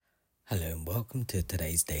Hello and welcome to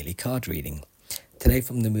today's daily card reading. Today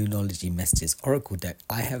from the Moonology Messages Oracle deck,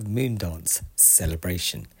 I have Moon Dance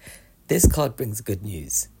Celebration. This card brings good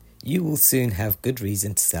news. You will soon have good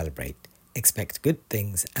reason to celebrate. Expect good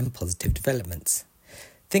things and positive developments.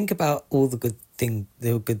 Think about all the good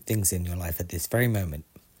things in your life at this very moment.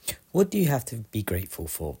 What do you have to be grateful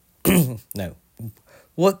for?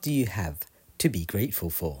 What do you have to be grateful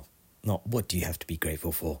for? Not what do you have to be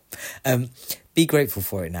grateful for. Be grateful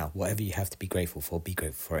for it now. Whatever you have to be grateful for, be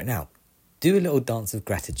grateful for it now. Do a little dance of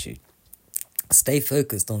gratitude. Stay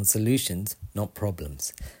focused on solutions, not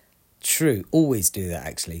problems. True, always do that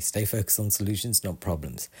actually. Stay focused on solutions, not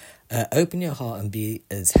problems. Open your heart and be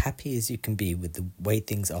as happy as you can be with the way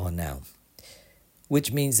things are now.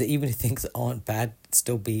 Which means that even if things aren't bad,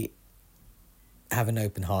 still have an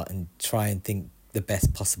open heart and try and think the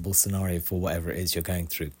best possible scenario for whatever it is you're going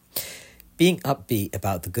through. Being upbeat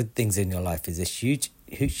about the good things in your life is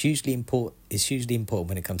hugely important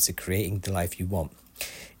when it comes to creating the life you want.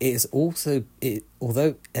 It's to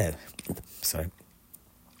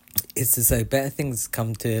say better things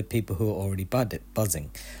come to people who are already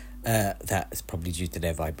buzzing. That is probably due to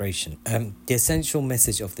their vibration. The essential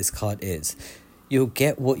message of this card is you'll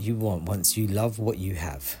get what you want once you love what you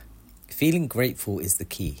have. Feeling grateful is the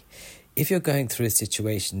key. If you're going through a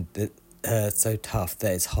situation that so tough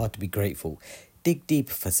that it's hard to be grateful, dig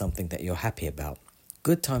deeper for something that you're happy about.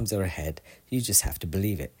 Good times are ahead. You just have to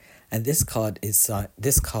believe it. And this card is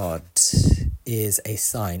a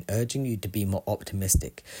sign urging you to be more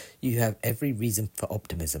optimistic. You have every reason for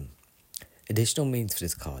optimism. Additional meanings for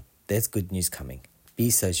this card. There's good news coming.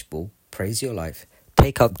 Be sociable. Praise your life.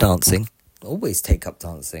 Take up dancing. Always take up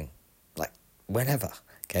dancing. Like whenever.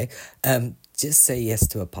 Okay. Just say yes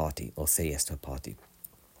to a party or say yes to a party.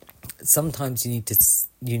 Sometimes you need to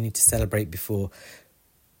celebrate before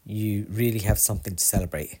you really have something to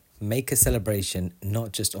celebrate. Make a celebration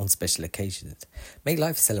not just on special occasions. Make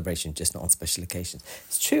life a celebration, just not on special occasions.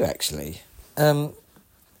 It's true, actually.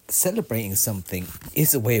 Celebrating something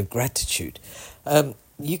is a way of gratitude.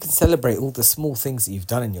 You can celebrate all the small things that you've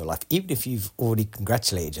done in your life. Even if you've already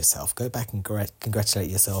congratulated yourself, go back and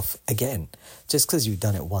congratulate yourself again. Just because you've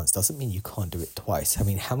done it once doesn't mean you can't do it twice. I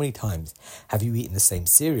mean, how many times have you eaten the same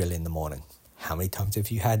cereal in the morning? How many times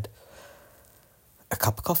have you had a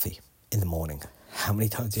cup of coffee in the morning? How many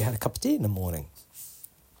times have you had a cup of tea in the morning?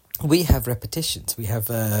 We have repetitions. We have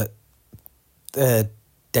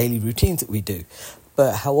daily routines that we do.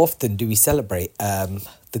 But how often do we celebrate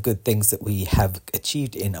the good things that we have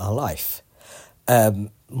achieved in our life?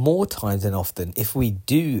 More times than often, if we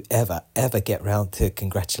do ever get round to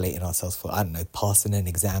congratulating ourselves for, passing an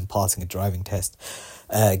exam, passing a driving test,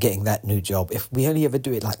 getting that new job, if we only ever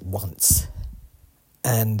do it like once,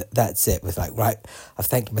 and that's it, with like, right, I've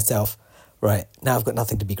thanked myself, right, now I've got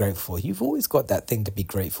nothing to be grateful for. You've always got that thing to be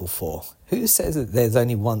grateful for. Who says that there's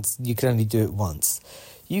only once, you can only do it once?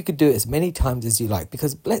 You could do it as many times as you like,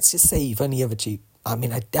 because let's just say you've only ever achieved, I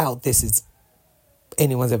doubt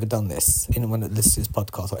anyone's ever done this. Anyone that listens to this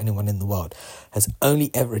podcast or anyone in the world has only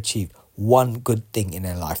ever achieved one good thing in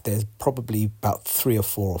their life. There's probably about 3 or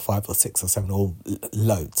 4 or 5 or 6 or 7 or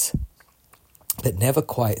loads that never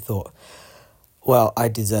quite thought, well, I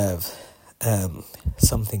deserve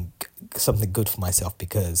something good for myself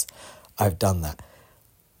because I've done that.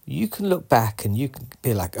 You can look back and you can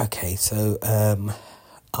be like, okay, so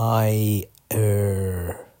I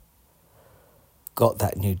got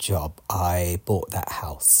that new job. I bought that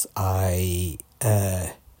house. Does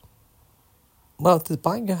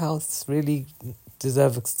buying a house really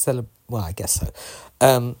deserve a celebration? Well, I guess so.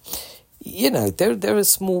 There are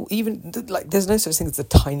small, even like there's no such thing as the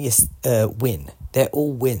tiniest win. They're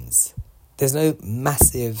all wins. There's no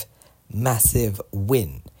massive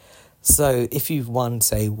win. So if you've won,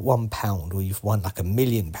 say, £1 or you've won like £1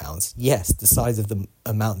 million, yes, the size of the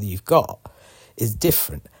amount that you've got is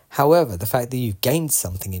different. However, the fact that you've gained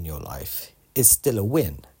something in your life is still a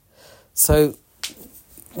win. So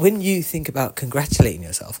when you think about congratulating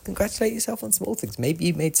yourself, congratulate yourself on small things. Maybe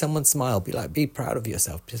you made someone smile. Be proud of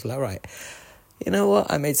yourself. Just like, right, you know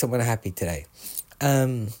what? I made someone happy today.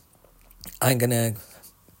 I'm going to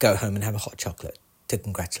go home and have a hot chocolate to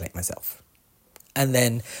congratulate myself. And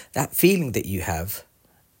then that feeling that you have,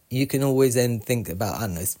 you can always then think about,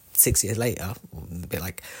 6 years later, be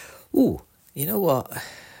like, ooh, you know what?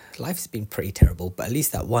 Life has been pretty terrible, but at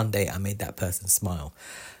least that one day I made that person smile.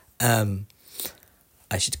 I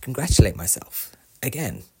should congratulate myself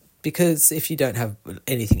again. Because if you don't have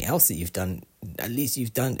anything else that you've done, at least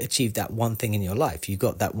you've achieved that one thing in your life. You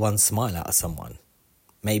got that one smile out of someone.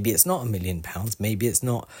 Maybe it's not £1 million. Maybe it's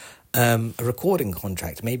not a recording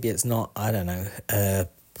contract. Maybe it's not,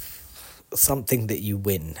 something that you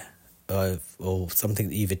win, or something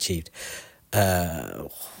that you've achieved. A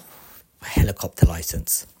helicopter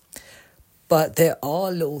license. But there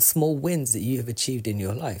are little small wins that you have achieved in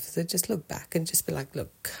your life. So just look back and just be like,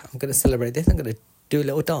 look, I'm going to celebrate this. I'm going to do a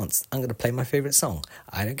little dance. I'm going to play my favourite song.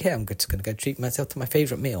 I don't care. I'm just going to go treat myself to my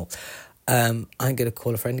favourite meal. I'm going to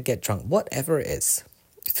call a friend and get drunk. Whatever it is.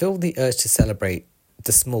 Feel the urge to celebrate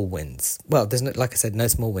the small wins. Well, there's no, like I said, no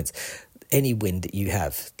small wins. Any win that you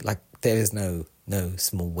have, like there is no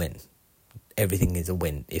small win. Everything is a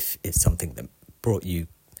win if it's something that brought you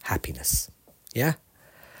happiness. Yeah?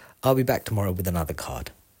 I'll be back tomorrow with another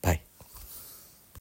card.